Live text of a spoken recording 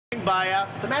joined by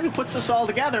the man who puts this all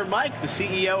together, Mike, the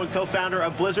CEO and co-founder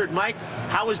of Blizzard. Mike,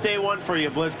 how was day one for you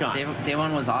at BlizzCon? Day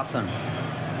one was awesome.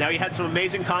 Now, you had some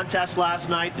amazing contests last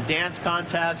night, the dance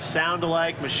contest,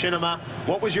 sound-alike, machinima.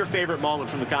 What was your favorite moment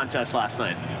from the contest last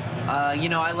night? You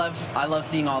know, I love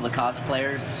seeing all the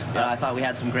cosplayers. Yeah. I thought we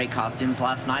had some great costumes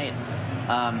last night.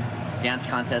 Dance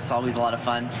contest is always a lot of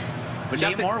fun. But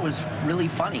Jay Moore was really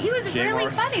funny. He was really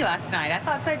funny last night. I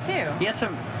thought so too. He had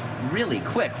some really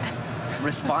quick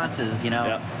responses, you know.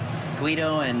 Yeah.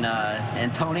 Guido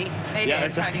and Tony. They did.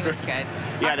 Exactly. Tony was good.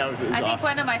 Yeah, no, it was I think awesome.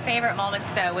 one of my favorite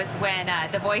moments, though, was when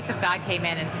the voice of God came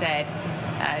in and said,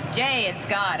 Jay, it's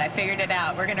God. I figured it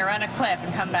out. We're going to run a clip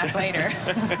and come back later.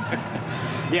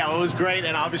 Yeah, well, it was great,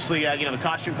 and obviously, you know, the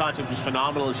costume contest was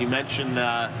phenomenal, as you mentioned.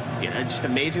 You know, just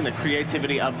amazing the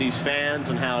creativity of these fans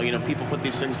and how, you know, people put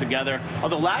these things together.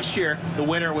 Although last year the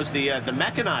winner was the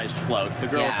mechanized float, the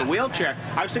girl with the wheelchair.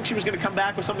 I was thinking she was going to come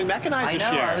back with something mechanized this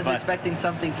year. I was expecting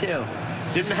something too.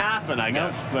 Didn't happen, I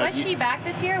guess. But was she back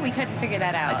this year? We couldn't figure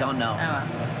that out. I don't know.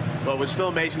 Oh, well. But it was still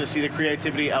amazing to see the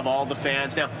creativity of all the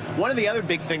fans. Now, one of the other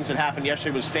big things that happened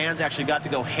yesterday was fans actually got to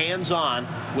go hands-on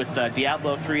with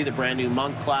Diablo 3, the brand new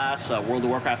Monk class, World of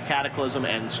Warcraft Cataclysm,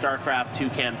 and StarCraft 2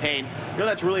 campaign. You know,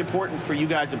 that's really important for you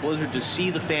guys at Blizzard to see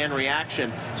the fan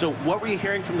reaction. So what were you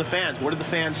hearing from the fans? What did the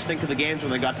fans think of the games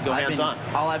when they got to go hands-on?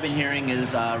 All I've been hearing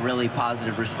is really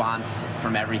positive response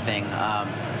from everything.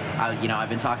 You know, I've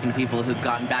been talking to people who've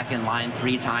gotten back in line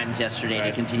 3 times yesterday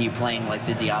to continue playing like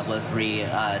the Diablo 3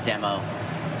 demo.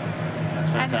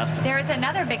 Fantastic. And there was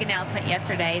another big announcement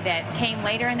yesterday that came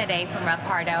later in the day from Rough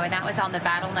Hardo, and that was on the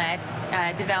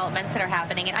Battle.net developments that are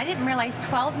happening. And I didn't realize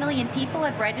 12 million people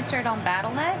have registered on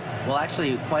Battle.net. Well,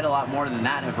 actually, quite a lot more than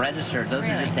that have registered. Those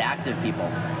are just the active people.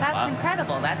 That's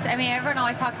incredible. I mean, everyone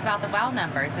always talks about the WoW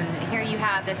numbers, and here you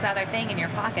have this other thing in your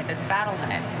pocket that's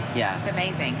Battle.net. Yeah. It's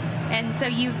amazing. And so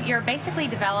you're basically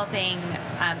developing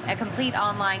a complete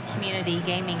online community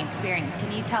gaming experience.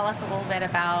 Can you tell us a little bit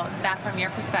about that from your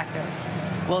perspective?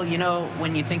 Well, you know,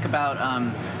 when you think about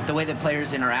the way that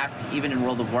players interact, even in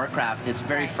World of Warcraft, it's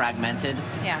very fragmented.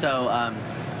 Yeah. So,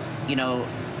 you know,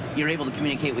 you're able to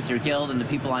communicate with your guild and the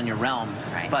people on your realm.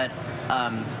 Right. But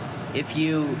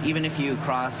even if you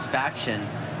cross faction,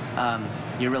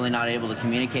 you're really not able to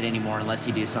communicate anymore unless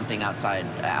you do something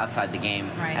outside the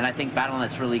game. Right. And I think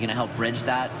Battle.net's really going to help bridge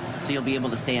that. So you'll be able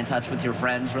to stay in touch with your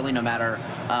friends, really no matter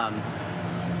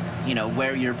you know,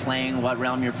 where you're playing, what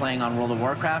realm you're playing on World of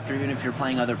Warcraft, or even if you're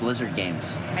playing other Blizzard games.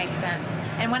 Makes sense.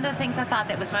 And one of the things I thought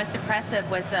that was most impressive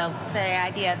was the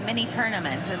idea of mini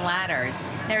tournaments and ladders.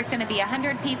 There's going to be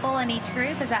 100 people in each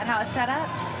group. Is that how it's set up?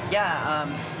 Yeah.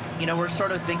 You know, we're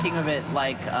sort of thinking of it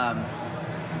like,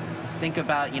 think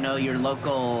about, you know, your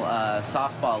local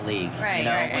softball league. Right, you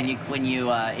know, right. when you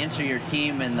enter your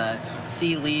team in the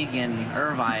C League in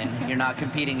Irvine, you're not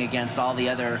competing against all the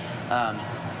other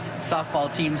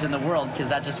softball teams in the world, because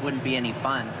that just wouldn't be any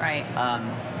fun. Right.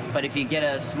 But if you get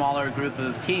a smaller group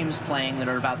of teams playing that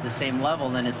are about the same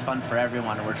level, then it's fun for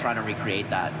everyone, and we're trying to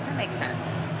recreate that. That makes sense.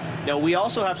 Now, we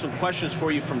also have some questions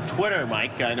for you from Twitter,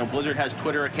 Mike. I know Blizzard has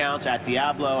Twitter accounts at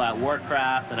Diablo, at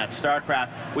Warcraft, and at StarCraft.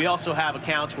 We also have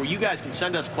accounts where you guys can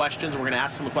send us questions, and we're going to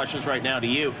ask some of the questions right now to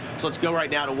you. So let's go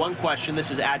right now to one question. This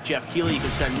is at Jeff Keeley. You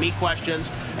can send me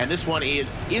questions. And this one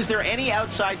is there any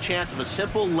outside chance of a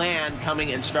simple LAN coming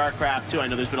in StarCraft 2? I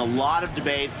know there's been a lot of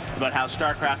debate about how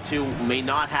StarCraft 2 may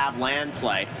not have LAN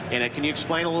play. And can you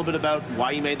explain a little bit about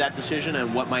why you made that decision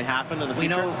and what might happen in the future? You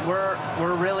know,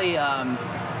 we're really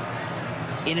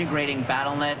integrating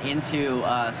Battle.net into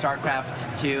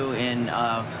StarCraft 2 in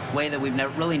a way that we've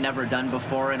really never done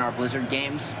before in our Blizzard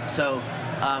games. So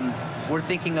we're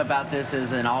thinking about this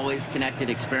as an always connected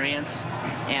experience,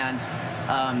 and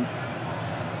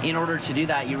in order to do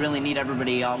that, you really need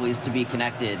everybody always to be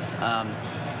connected.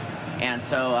 And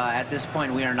so at this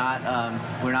point, we're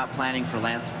not planning for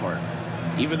LAN support.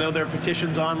 Even though there are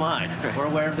petitions online. We're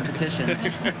aware of the petitions.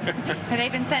 Have they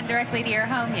been sent directly to your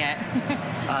home yet?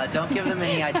 Don't give them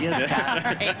any ideas, Kat.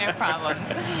 All right, no problem.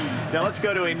 Now let's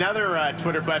go to another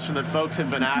Twitter question that folks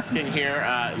have been asking here.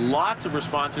 Lots of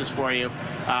responses for you.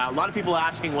 A lot of people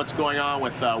asking what's going on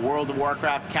with World of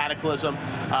Warcraft Cataclysm.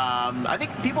 I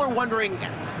think people are wondering,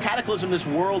 Cataclysm, this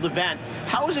world event,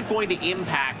 how is it going to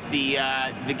impact the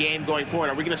game going forward?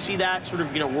 Are we going to see that sort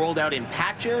of, you know, rolled out in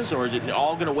patches, or is it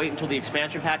all going to wait until the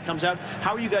expansion pack comes out?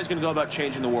 How are you guys going to go about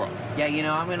changing the world? Yeah, you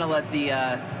know, I'm going to let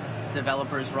the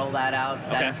developers roll that out,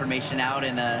 that information out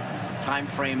in a time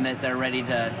frame that they're ready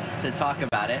to talk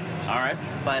about it. All right.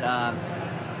 But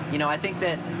you know, I think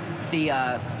that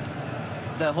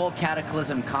the whole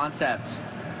Cataclysm concept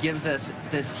gives us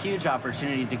this huge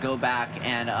opportunity to go back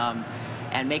and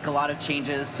and make a lot of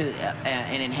changes to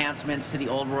and enhancements to the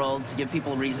old world to give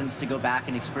people reasons to go back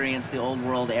and experience the old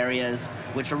world areas,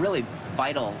 which are really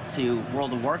vital to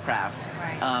World of Warcraft.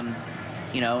 Right.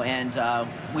 You know, and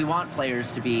we want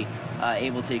players to be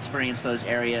able to experience those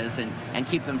areas and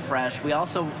keep them fresh. We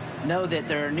also know that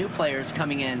there are new players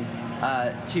coming in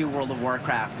to World of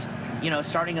Warcraft, you know,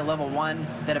 starting at level 1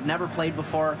 that have never played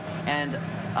before, and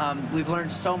we've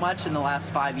learned so much in the last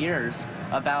 5 years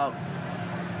about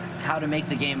how to make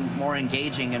the game more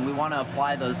engaging, and we want to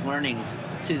apply those learnings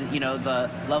to, you know, the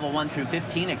level 1 through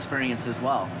 15 experience as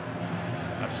well.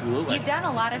 Absolutely. You've done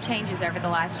a lot of changes over the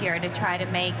last year to try to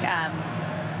make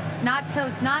not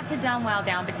to dumb WoW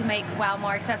down, but to make WoW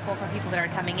more accessible for people that are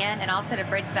coming in, and also to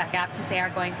bridge that gap since they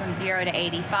are going from 0 to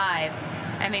 85.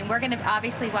 I mean, we're going to,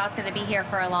 obviously WoW's going to be here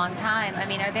for a long time. I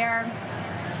mean,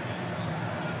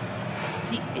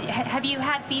 have you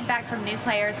had feedback from new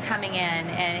players coming in,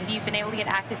 and have you been able to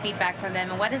get active feedback from them,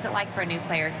 and what is it like for a new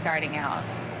player starting out?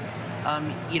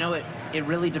 You know, it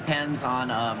really depends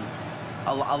on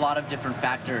a lot of different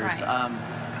factors. Right.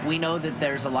 We know that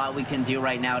there's a lot we can do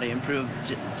right now to improve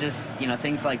just, you know,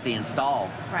 things like the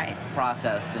install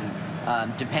process,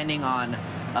 and depending on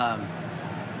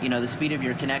you know, the speed of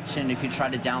your connection. If you try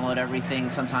to download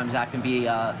everything, sometimes that can be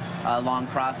a long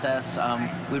process.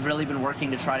 We've really been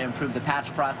working to try to improve the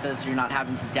patch process, so you're not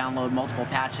having to download multiple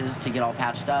patches to get all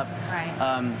patched up. Right.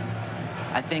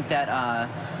 I think that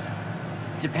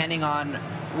depending on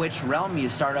which realm you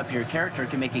start up your character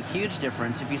can make a huge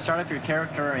difference. If you start up your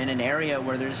character in an area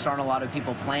where there just aren't a lot of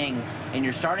people playing in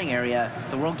your starting area,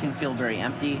 the world can feel very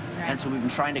empty. Right. And so we've been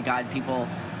trying to guide people,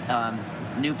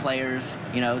 new players,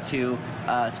 you know, to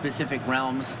specific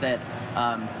realms that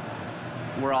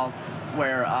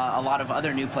where a lot of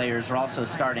other new players are also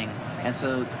starting, and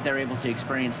so they're able to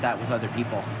experience that with other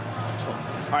people. Excellent.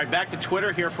 All right, back to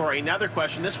Twitter here for another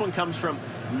question. This one comes from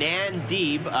Nan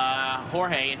Deeb,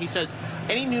 Jorge, and he says,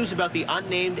 any news about the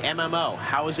unnamed MMO?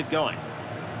 How is it going?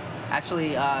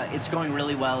 Actually, it's going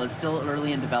really well. It's still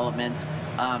early in development,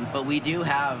 but we do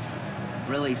have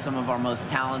really some of our most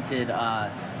talented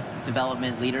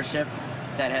development leadership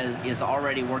that is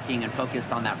already working and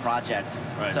focused on that project.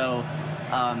 Right. So,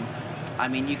 I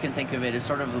mean, you can think of it as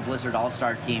sort of the Blizzard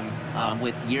All-Star team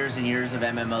with years and years of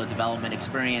MMO development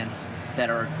experience that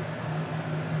are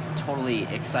totally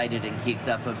excited and geeked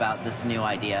up about this new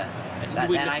idea.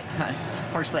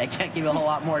 Unfortunately, I can't give you a whole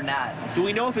lot more than that. Do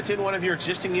we know if it's in one of your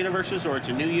existing universes, or it's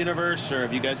a new universe, or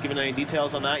have you guys given any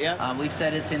details on that yet? We've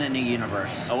said it's in a new universe.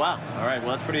 Oh, wow. All right.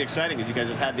 Well, that's pretty exciting, because you guys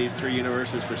have had these 3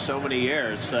 universes for so many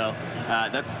years. So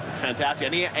that's fantastic.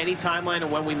 Any timeline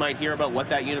on when we might hear about what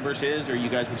that universe is, or you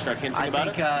guys would start hinting about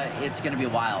it? I think it's going to be a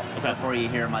while before you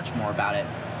hear much more about it.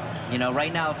 You know,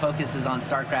 right now, focus is on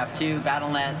StarCraft 2,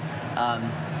 Battle.net.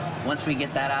 Once we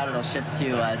get that out, it'll ship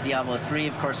to Diablo 3.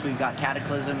 Of course, we've got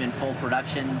Cataclysm in full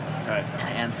production. Right.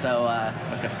 And so...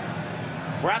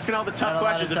 We're asking all the tough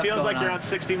questions. It feels like you're on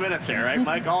 60 Minutes here, right,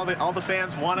 Mike? All the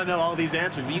fans want to know all these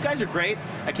answers. But you guys are great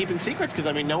at keeping secrets, because,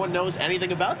 I mean, no one knows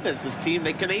anything about this team.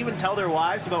 Can they even tell their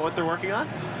wives about what they're working on?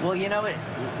 Well, you know,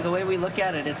 the way we look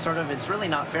at it, it's really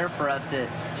not fair for us to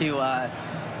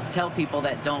tell people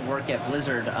that don't work at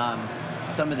Blizzard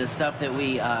some of the stuff that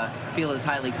we feel is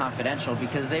highly confidential,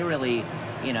 because they really,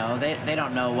 you know, they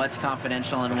don't know what's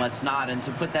confidential and what's not, and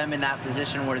to put them in that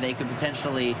position where they could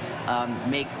potentially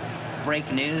break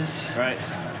news, right,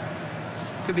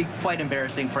 could be quite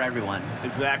embarrassing for everyone.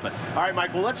 Exactly. All right,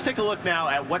 Mike, well, let's take a look now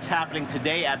at what's happening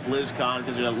today at BlizzCon,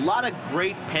 because there's a lot of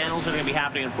great panels that are going to be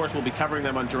happening. Of course, we'll be covering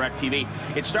them on DirecTV.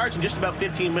 It starts in just about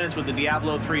 15 minutes with the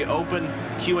Diablo 3 Open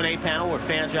Q&A panel, where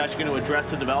fans are actually going to address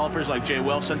the developers like Jay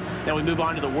Wilson. Then we move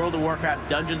on to the World of Warcraft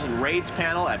Dungeons and Raids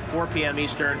panel at 4 p.m.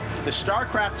 Eastern. The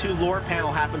StarCraft 2 lore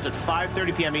panel happens at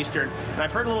 5:30 p.m. Eastern. And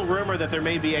I've heard a little rumor that there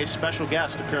may be a special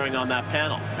guest appearing on that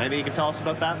panel. Anything you can tell us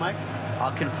about that, Mike?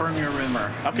 I'll confirm your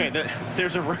rumor. Okay,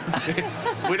 there's a rumor.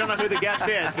 We don't know who the guest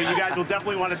is, but you guys will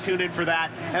definitely want to tune in for that.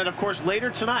 And, of course,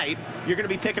 later tonight, you're going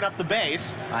to be picking up the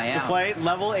bass to play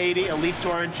Level 80. Elite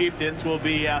Tauren Chieftains will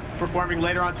be performing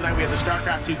later on tonight. We have the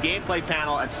StarCraft 2 gameplay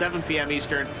panel at 7 p.m.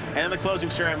 Eastern. And then the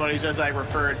closing ceremonies, as I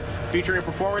referred, featuring a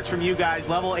performance from you guys,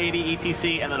 Level 80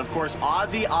 ETC. And then, of course,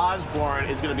 Ozzy Osbourne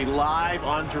is going to be live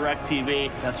on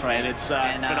DirecTV. That's right. And it's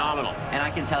phenomenal. And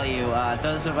I can tell you,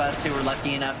 those of us who were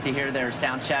lucky enough to hear their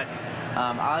sound check,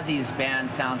 Ozzy's band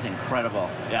sounds incredible.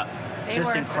 Yeah.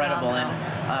 Just incredible.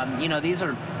 And, you know, these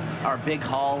are big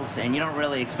halls, and you don't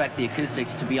really expect the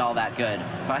acoustics to be all that good.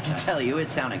 But I can tell you, it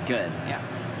sounded good. Yeah.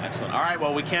 Excellent. All right,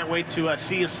 well, we can't wait to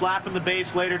see you slapping the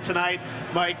bass later tonight.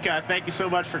 Mike, thank you so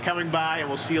much for coming by, and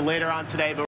we'll see you later on today. But